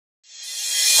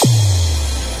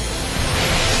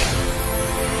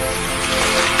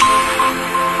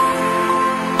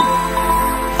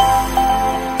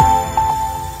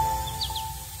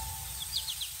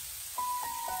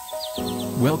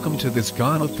to this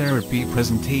Ganotherapy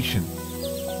presentation.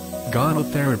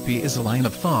 Ganotherapy is a line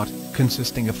of thought,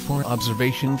 consisting of 4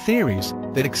 observation theories,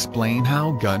 that explain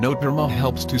how Ganoderma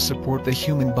helps to support the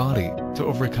human body, to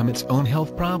overcome its own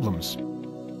health problems.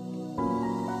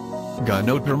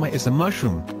 Ganoderma is a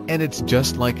mushroom, and it's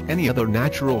just like any other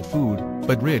natural food,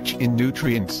 but rich in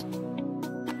nutrients.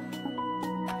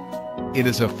 It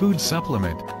is a food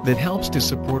supplement that helps to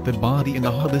support the body in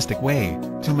a holistic way,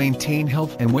 to maintain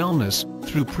health and wellness,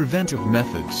 through preventive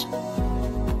methods.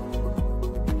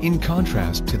 In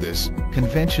contrast to this,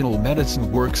 conventional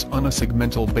medicine works on a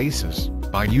segmental basis,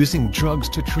 by using drugs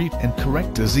to treat and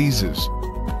correct diseases.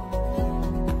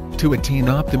 To attain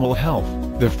optimal health,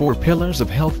 the 4 pillars of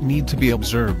health need to be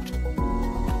observed.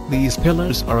 These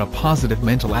pillars are a positive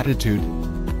mental attitude,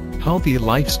 healthy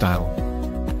lifestyle,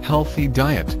 healthy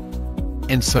diet,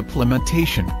 and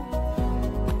supplementation.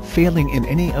 Failing in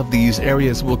any of these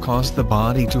areas will cause the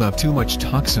body to have too much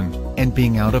toxin, and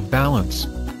being out of balance.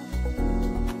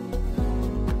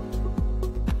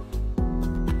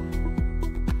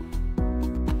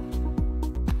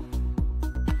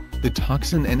 The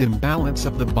toxin and imbalance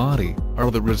of the body are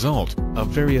the result of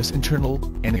various internal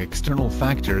and external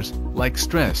factors, like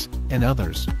stress, and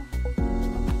others.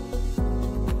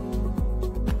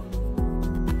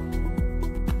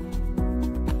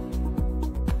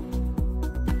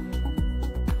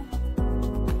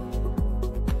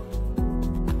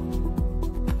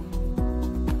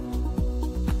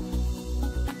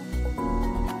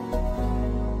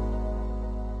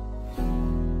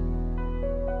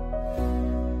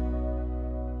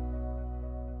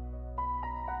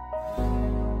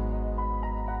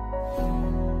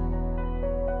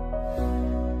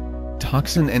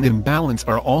 Toxin and imbalance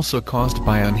are also caused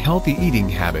by unhealthy eating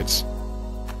habits.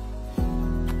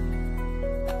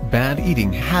 Bad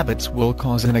eating habits will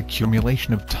cause an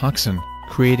accumulation of toxin,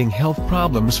 creating health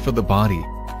problems for the body.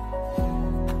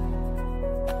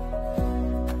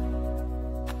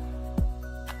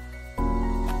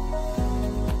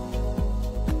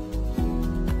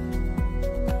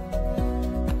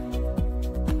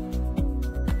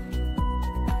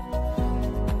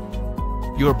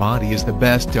 Your body is the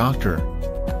best doctor.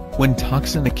 When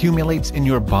toxin accumulates in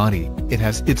your body, it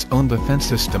has its own defense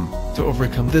system, to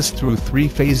overcome this through 3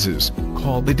 phases,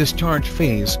 called the discharge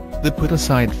phase, the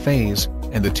put-aside phase,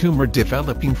 and the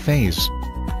tumor-developing phase.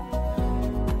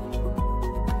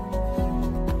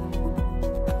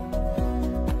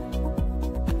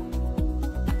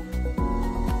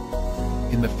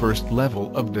 In the first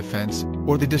level of defense,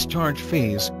 or the discharge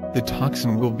phase, the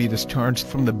toxin will be discharged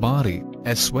from the body,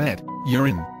 as sweat,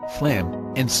 urine,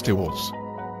 phlegm, and stools.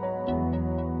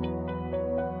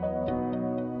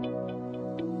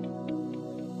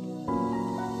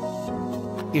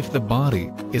 If the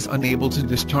body is unable to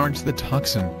discharge the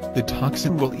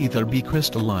toxin will either be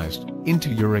crystallized into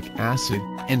uric acid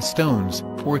and stones,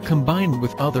 or combined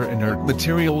with other inert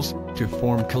materials to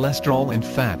form cholesterol and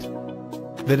fat.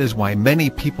 That is why many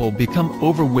people become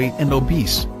overweight and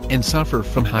obese, and suffer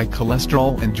from high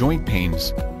cholesterol and joint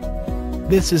pains.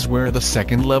 This is where the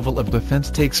second level of defense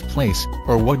takes place,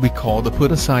 or what we call the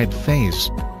put-aside phase.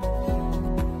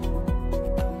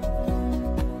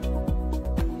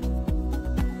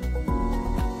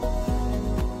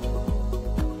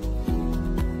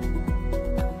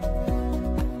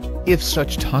 If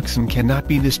such toxin cannot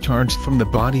be discharged from the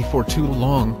body for too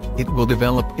long, it will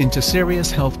develop into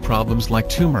serious health problems like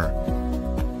tumor.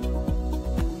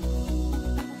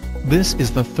 This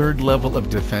is the third level of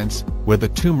defense, where the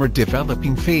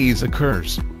tumor-developing phase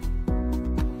occurs.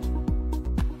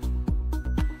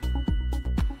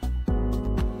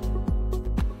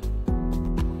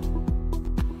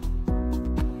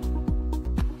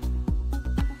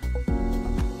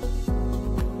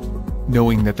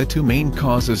 Knowing that the 2 main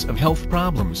causes of health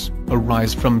problems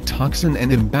arise from toxin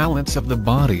and imbalance of the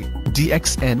body,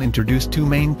 DXN introduced 2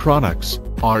 main products,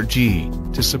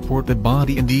 RG, to support the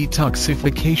body in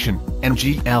detoxification, and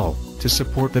GL, to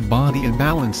support the body in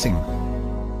balancing.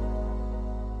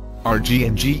 RG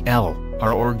and GL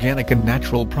are organic and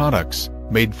natural products,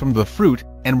 made from the fruit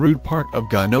and root part of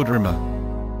Ganoderma.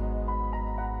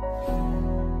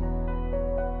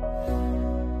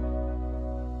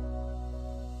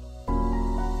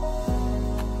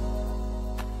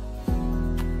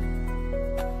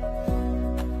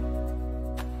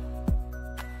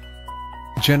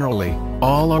 Generally,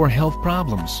 all our health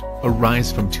problems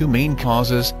arise from 2 main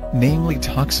causes, namely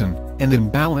toxin and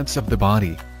imbalance of the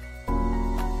body.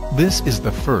 This is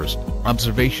the first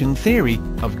observation theory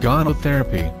of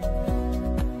Ganotherapy.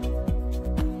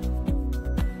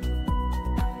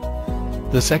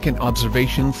 The second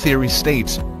observation theory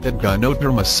states that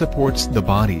Ganotherapy supports the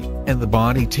body, and the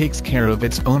body takes care of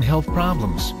its own health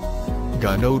problems.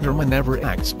 Ganotherapy never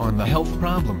acts on the health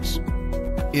problems.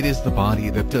 It is the body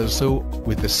that does so,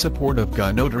 with the support of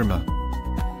Ganotherapy.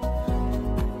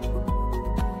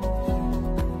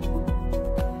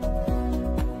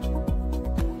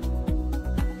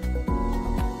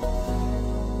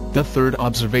 The third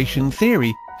observation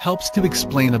theory helps to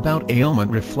explain about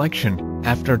ailment reflection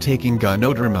after taking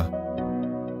Ganotherapy.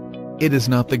 It is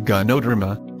not the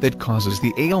Ganotherapy that causes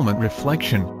the ailment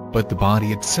reflection, but the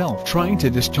body itself trying to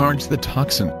discharge the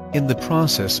toxin in the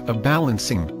process of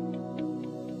balancing.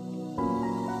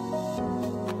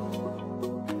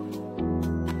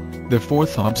 The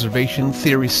fourth observation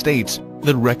theory states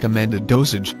the recommended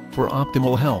dosage for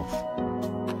optimal health.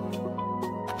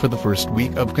 For the first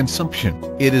week of consumption,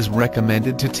 it is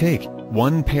recommended to take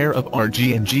 1 pair of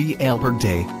Rg and Gl per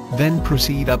day, then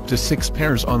proceed up to 6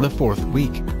 pairs on the 4th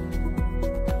week.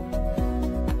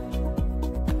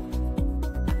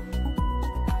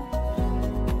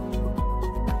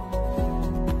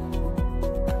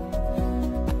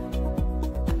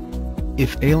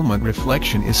 If ailment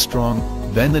reflection is strong,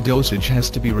 then the dosage has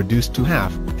to be reduced to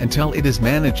half, until it is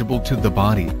manageable to the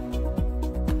body.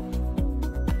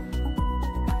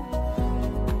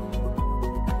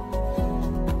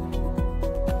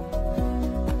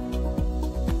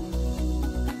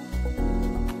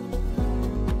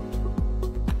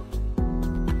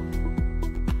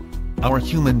 Our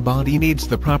human body needs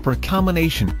the proper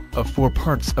combination of 4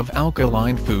 parts of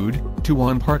alkaline food to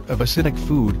 1 part of acidic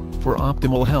food for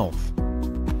optimal health.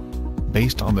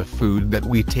 Based on the food that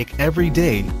we take every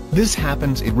day, this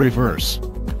happens in reverse.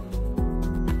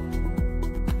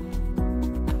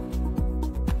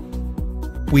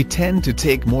 We tend to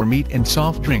take more meat and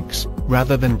soft drinks,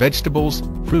 rather than vegetables,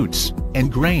 fruits,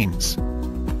 and grains.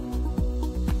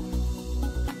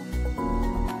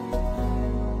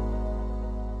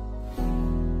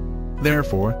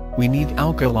 Therefore, we need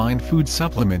alkaline food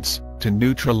supplements to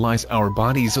neutralize our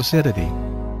body's acidity.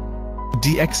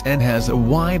 DXN has a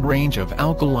wide range of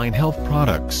alkaline health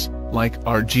products, like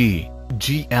Rg,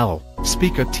 Gl,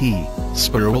 Spica Tea,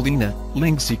 Spirulina,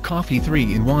 Linksy Coffee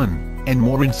 3-in-1, and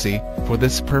Morinsi, for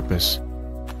this purpose.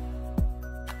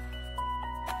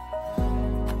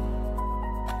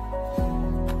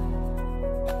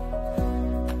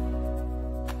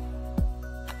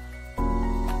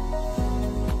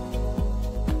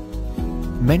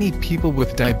 Many people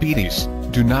with diabetes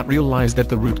do not realize that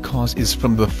the root cause is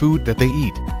from the food that they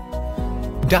eat.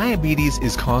 Diabetes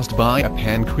is caused by a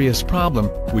pancreas problem,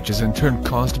 which is in turn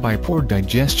caused by poor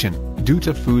digestion, due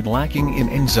to food lacking in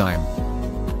enzyme.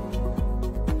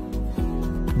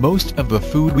 Most of the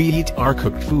food we eat are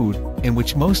cooked food, in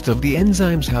which most of the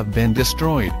enzymes have been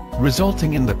destroyed,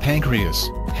 resulting in the pancreas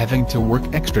having to work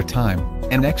extra time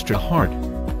and extra hard.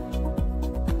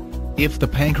 If the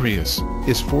pancreas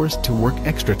is forced to work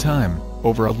extra time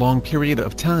over a long period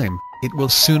of time, it will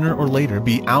sooner or later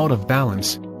be out of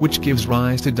balance, which gives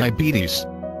rise to diabetes.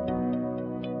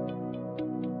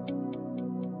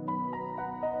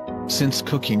 Since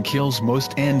cooking kills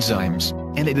most enzymes,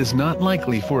 and it is not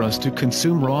likely for us to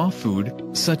consume raw food,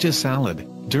 such as salad,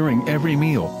 during every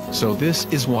meal, so this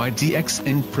is why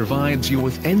DXN provides you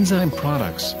with enzyme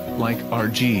products, like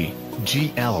Rg,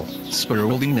 Gl,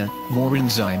 Spirulina,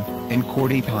 Morinzyme, and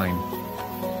Cordypine.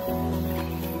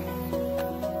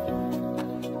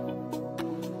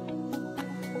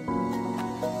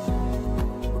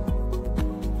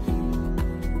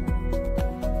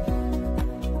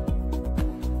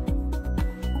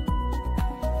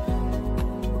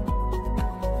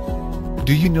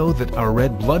 Do you know that our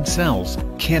red blood cells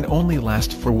can only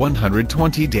last for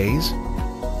 120 days?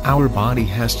 Our body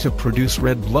has to produce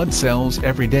red blood cells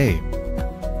every day.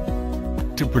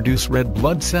 To produce red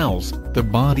blood cells, the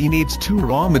body needs 2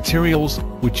 raw materials,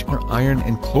 which are iron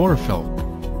and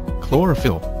chlorophyll.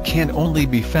 Chlorophyll can only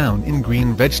be found in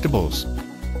green vegetables.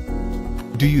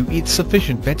 Do you eat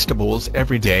sufficient vegetables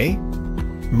every day?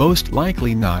 Most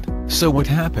likely not, so what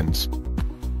happens?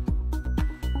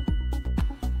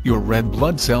 Your red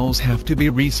blood cells have to be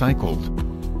recycled.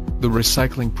 The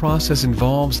recycling process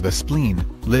involves the spleen,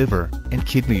 liver, and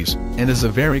kidneys, and is a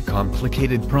very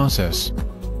complicated process.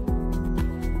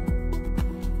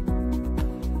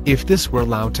 If this were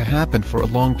allowed to happen for a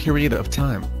long period of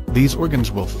time, these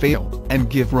organs will fail and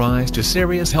give rise to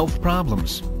serious health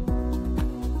problems.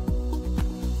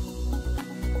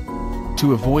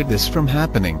 To avoid this from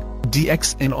happening,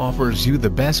 DXN offers you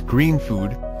the best green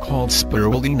food, called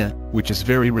spirulina, which is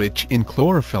very rich in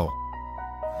chlorophyll.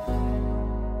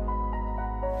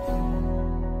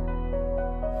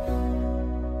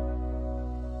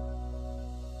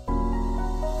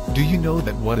 Do you know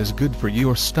that what is good for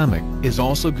your stomach is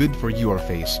also good for your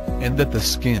face, and that the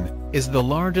skin is the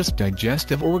largest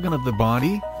digestive organ of the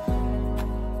body?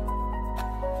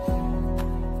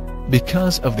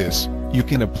 Because of this, you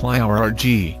can apply our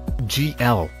RG,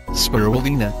 GL,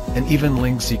 spirulina, and even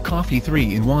Linksea Coffee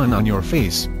 3-in-1 on your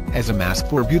face, as a mask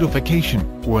for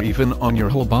beautification, or even on your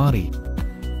whole body.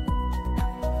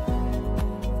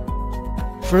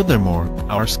 Furthermore,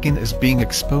 our skin is being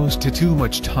exposed to too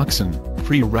much toxin,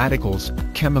 free radicals,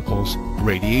 chemicals,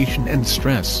 radiation and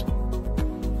stress.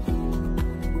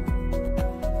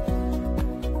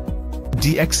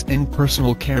 DXN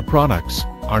personal care products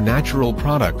are natural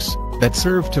products that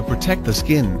serve to protect the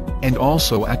skin, and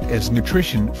also act as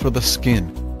nutrition for the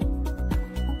skin.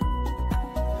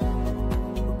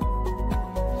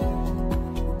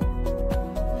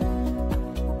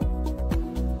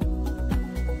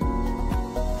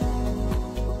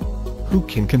 Who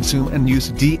can consume and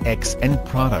use DXN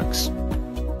products?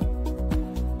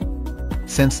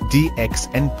 Since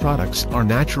DXN products are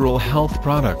natural health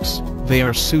products, they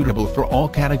are suitable for all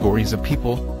categories of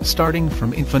people, starting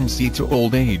from infancy to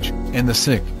old age, and the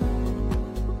sick.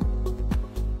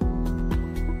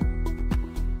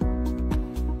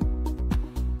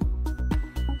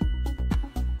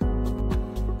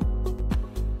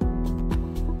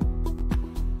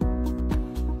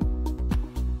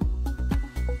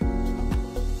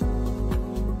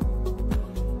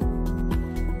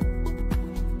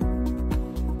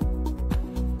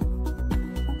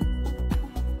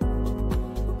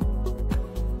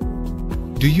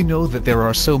 Do you know that there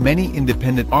are so many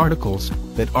independent articles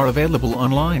that are available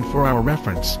online for our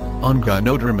reference, on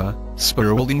Ganoderma,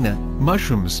 spirulina,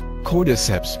 mushrooms,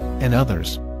 cordyceps, and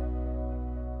others?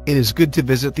 It is good to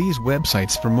visit these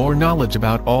websites for more knowledge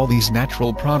about all these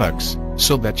natural products,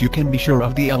 so that you can be sure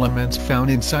of the elements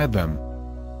found inside them.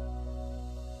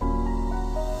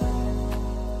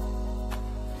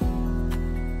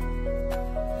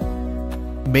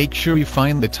 Make sure you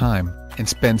find the time, and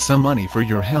spend some money for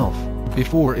your health,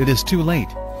 before it is too late.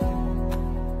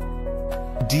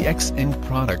 DXN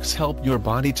products help your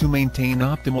body to maintain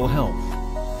optimal health.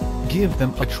 Give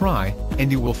them a try,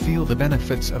 and you will feel the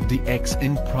benefits of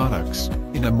DXN products,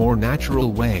 in a more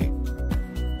natural way.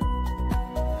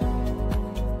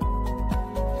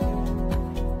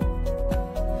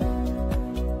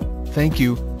 Thank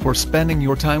you for spending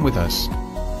your time with us.